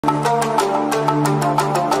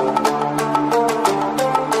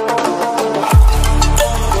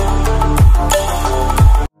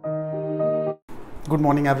Good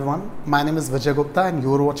morning everyone. My name is Vijay Gupta and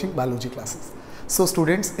you are watching biology classes. So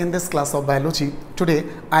students, in this class of biology, today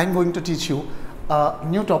I am going to teach you a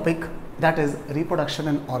new topic, that is reproduction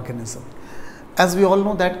in organism. As we all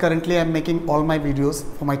know that currently I am making all my videos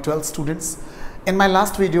for my 12 students. In my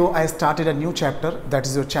last video, I started a new chapter, that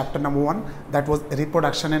is your chapter number 1, that was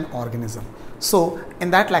reproduction in organism. So in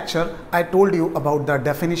that lecture, I told you about the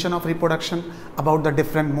definition of reproduction, about the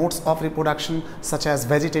different modes of reproduction such as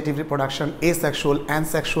vegetative reproduction, asexual and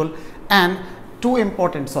sexual, and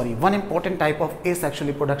one important type of asexual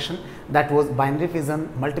reproduction, that was binary fission,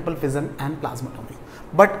 multiple fission and plasmatomy.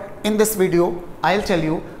 But in this video, I'll tell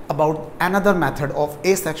you about another method of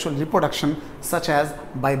asexual reproduction such as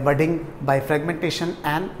by budding, by fragmentation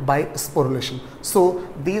and by sporulation. So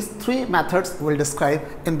these three methods we'll describe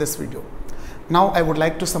in this video. Now I would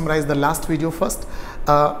like to summarize the last video first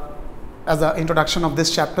as an introduction of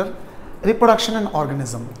this chapter, reproduction in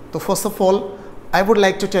organism. So first of all, I would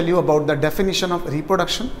like to tell you about the definition of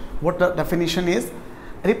reproduction. What the definition is?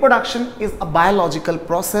 Reproduction is a biological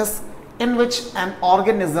process in which an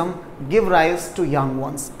organism give rise to young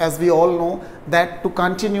ones. As we all know that to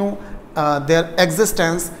continue their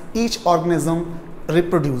existence, each organism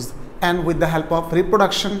reproduce, and with the help of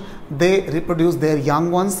reproduction they reproduce their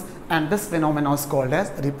young ones, and this phenomenon is called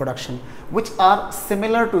as reproduction, which are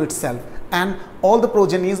similar to itself, and all the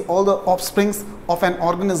progenies, all the offsprings of an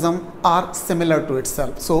organism are similar to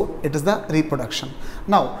itself. So it is the reproduction.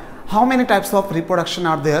 Now how many types of reproduction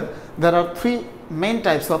are there? There are three main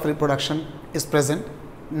types of reproduction is present.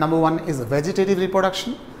 Number one is vegetative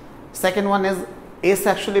reproduction, second one is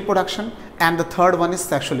asexual reproduction, and the third one is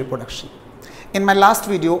sexual reproduction. In my last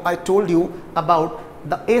video, I told you about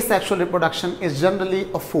the asexual reproduction is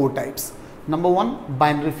generally of four types. Number one,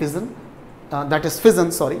 binary fission, that is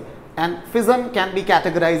fission, and fission can be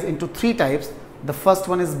categorized into three types. The first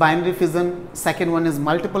one is binary fission, second one is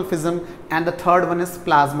multiple fission, and the third one is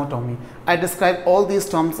plasmatomy. I described all these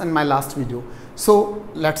terms in my last video. So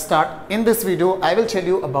let's start. In this video, I will tell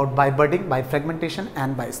you about by budding, by fragmentation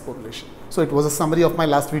and by sporulation. So it was a summary of my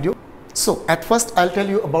last video. So at first, I'll tell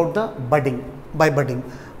you about the budding, by budding.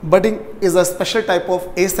 Budding is a special type of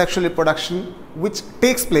asexual reproduction which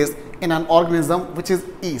takes place in an organism which is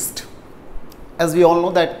yeast. As we all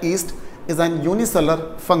know that yeast is an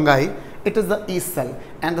unicellular fungi. It is the yeast cell,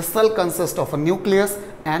 and the cell consists of a nucleus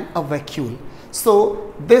and a vacuole.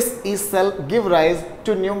 So this yeast cell give rise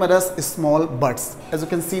to numerous small buds. As you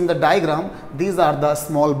can see in the diagram, these are the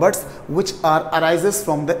small buds which arises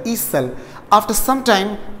from the yeast cell. After some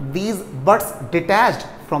time, these buds detached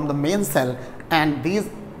from the main cell, and these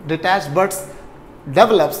detached buds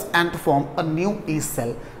develops and form a new yeast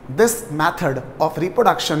cell. This method of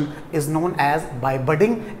reproduction is known as by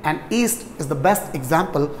budding, and yeast is the best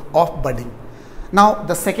example of budding. Now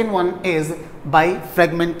the second one is by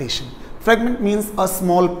fragmentation. Fragment means a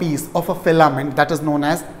small piece of a filament, that is known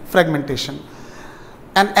as fragmentation.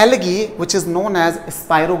 An algae which is known as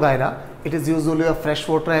Spirogyra, it is usually a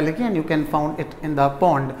freshwater algae and you can find it in the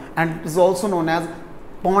pond, and it is also known as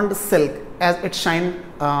pond silk as it shines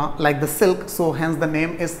like the silk, so hence the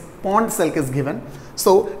name is pond silk is given.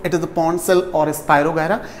 So it is the pond cell or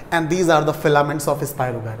Spirogyra, and these are the filaments of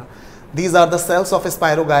Spirogyra. These are the cells of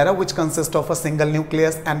Spirogyra which consist of a single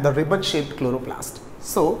nucleus and the ribbon shaped chloroplast.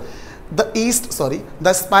 So the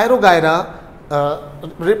Spirogyra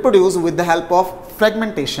reproduce with the help of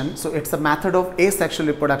fragmentation. So it's a method of asexual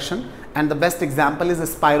reproduction, and the best example is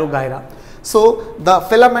Spirogyra. So the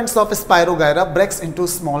filaments of Spirogyra breaks into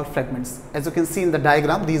small fragments. As you can see in the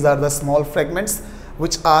diagram, these are the small fragments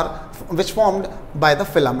which formed by the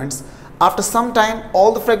filaments. After some time,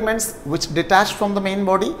 all the fragments which detach from the main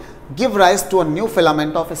body give rise to a new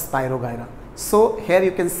filament of Spirogyra. So here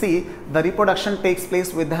you can see the reproduction takes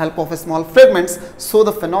place with the help of small fragments. So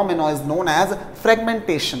the phenomenon is known as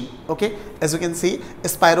fragmentation. Okay, as you can see,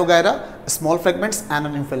 Spirogyra, small fragments and a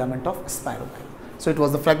new filament of Spirogyra. So it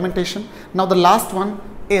was the fragmentation. Now the last one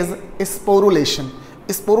is sporulation.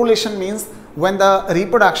 Sporulation means when the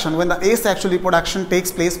asexual reproduction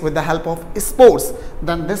takes place with the help of spores,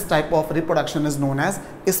 then this type of reproduction is known as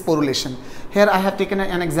sporulation. Here I have taken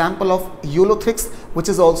an example of Ulothrix, which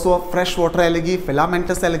is also a freshwater algae,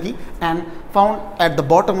 filamentous algae, and found at the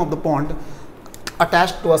bottom of the pond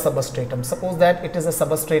attached to a substratum. Suppose that it is a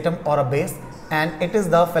substratum or a base, and it is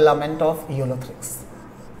the filament of Ulothrix.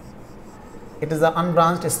 It is the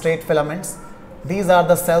unbranched straight filaments. These are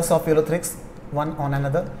the cells of Ulothrix, one on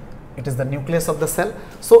another. It is the nucleus of the cell.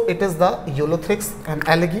 So it is the Ulothrix, an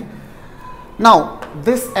algae. Now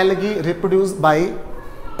this algae reproduced by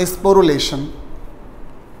sporulation.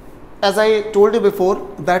 as I told you before,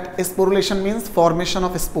 that sporulation means formation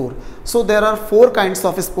of a spore. So there are 4 kinds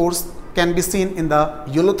of spores can be seen in the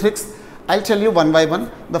Ulothrix. I'll tell you one by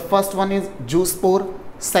one. The first one is zoospore,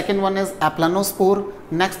 second one is Aplanospore,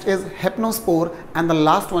 next is Hypnospore, and the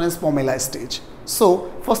last one is pomela stage.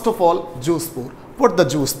 So first of all, zoospore. What the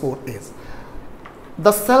zoospore is?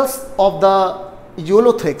 The cells of the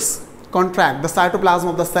Ulothrix contract, the cytoplasm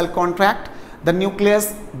of the cell contract, the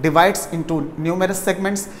nucleus divides into numerous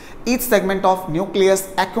segments. Each segment of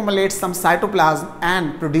nucleus accumulates some cytoplasm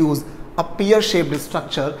and produce a pear-shaped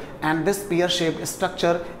structure, and this pear-shaped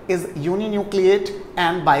structure is uninucleate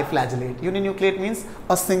and biflagellate. Uninucleate means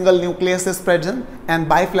a single nucleus is present, and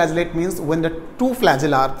biflagellate means when the 2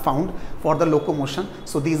 flagella are found for the locomotion.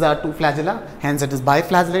 So these are 2 flagella, hence it is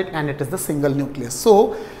biflagellate and it is the single nucleus.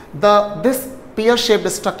 So this pear-shaped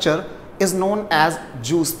structure is known as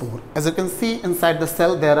zoospore. As you can see inside the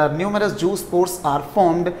cell, there are numerous zoospores are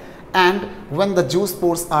formed, and when the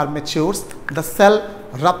zoospores are matured, the cell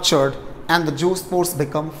ruptured and the zoospores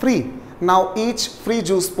become free. Now each free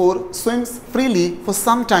zoospore swims freely for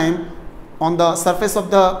some time on the surface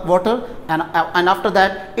of the water, and after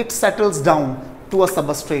that it settles down to a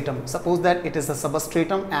substratum. Suppose that it is a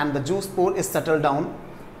substratum and the zoospore is settled down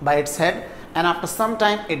by its head, and after some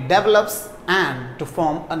time it develops and to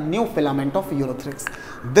form a new filament of Ulothrix.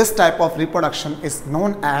 This type of reproduction is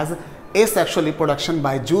known as asexual reproduction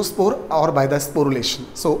by zoospore or by the sporulation.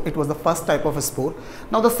 So it was the first type of a spore.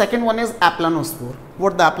 Now the second one is Aplanospore.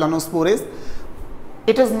 What the Aplanospore is?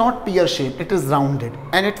 It is not pear shaped, it is rounded,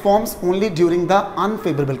 and it forms only during the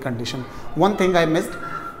unfavorable condition. One thing I missed,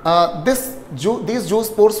 these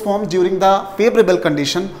zoospores form during the favorable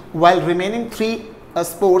condition, while remaining 3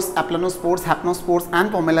 spores, Aplanospores, Hypnospores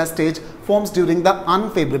and pomela stage forms during the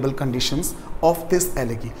unfavorable conditions of this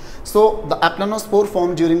algae. So the Aplanospore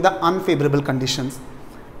formed during the unfavorable conditions.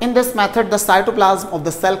 In this method, the cytoplasm of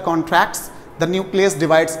the cell contracts, the nucleus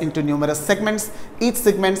divides into numerous segments. Each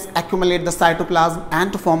segments accumulate the cytoplasm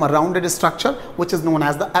and to form a rounded structure which is known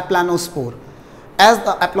as the Aplanospore. As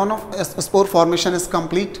the Aplanospore formation is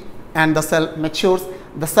complete and the cell matures,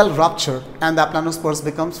 the cell ruptures and the Aplanospores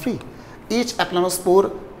becomes free. Each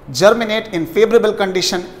Aplanospore germinate in favorable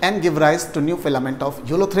condition and give rise to new filament of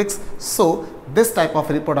Ulothrix. So this type of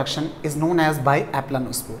reproduction is known as by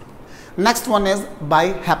Aplanospore. Next one is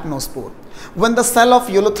by Hypnospore. When the cell of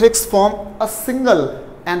Ulothrix form a single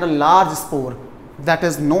and a large spore, that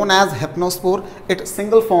is known as Hypnospore. It is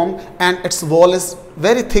single form and its wall is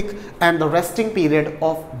very thick, and the resting period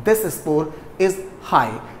of this spore is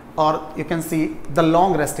high, or you can see the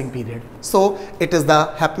long resting period. So it is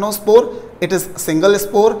the Hypnospore. It is single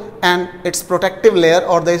spore and its protective layer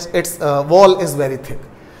or its wall is very thick.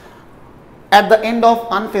 At the end of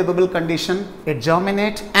unfavorable condition, it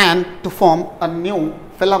germinates and to form a new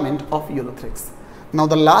filament of Ulothrix. Now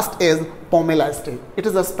the last is pomela stage. It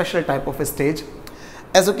is a special type of a stage.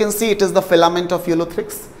 As you can see, it is the filament of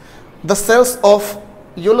Ulothrix. The cells of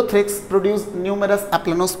Ulothrix produce numerous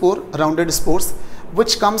Aplanospore rounded spores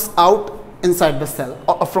which comes out inside the cell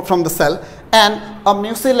or from the cell, and a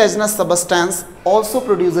mucilaginous substance also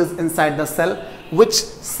produces inside the cell which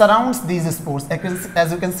surrounds these spores.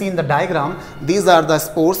 As you can see in the diagram, these are the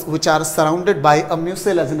spores which are surrounded by a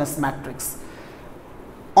mucilaginous matrix.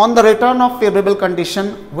 On the return of favorable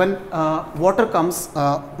condition, when water comes,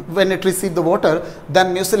 when it receives the water,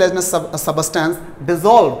 then mucilaginous substance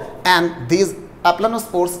dissolve and these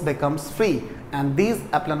Aplanospores becomes free, and these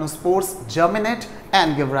Aplanospores germinate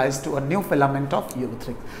and give rise to a new filament of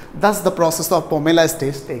Ulothrix. Thus the process of pomela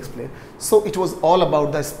stage takes place. So it was all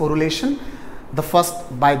about the sporulation, the first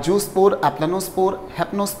by zoospore, Aplanospore,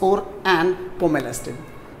 Hypnospore and pomela stage.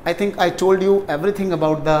 I think I told you everything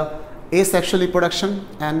about the asexual reproduction,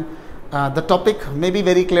 and the topic may be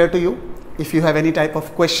very clear to you. If you have any type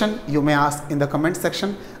of question, you may ask in the comment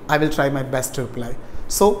section. I will try my best to reply.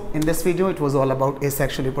 So in this video, it was all about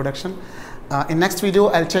asexual reproduction. In next video,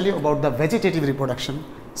 I'll tell you about the vegetative reproduction.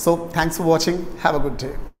 So thanks for watching. Have a good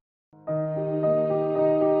day.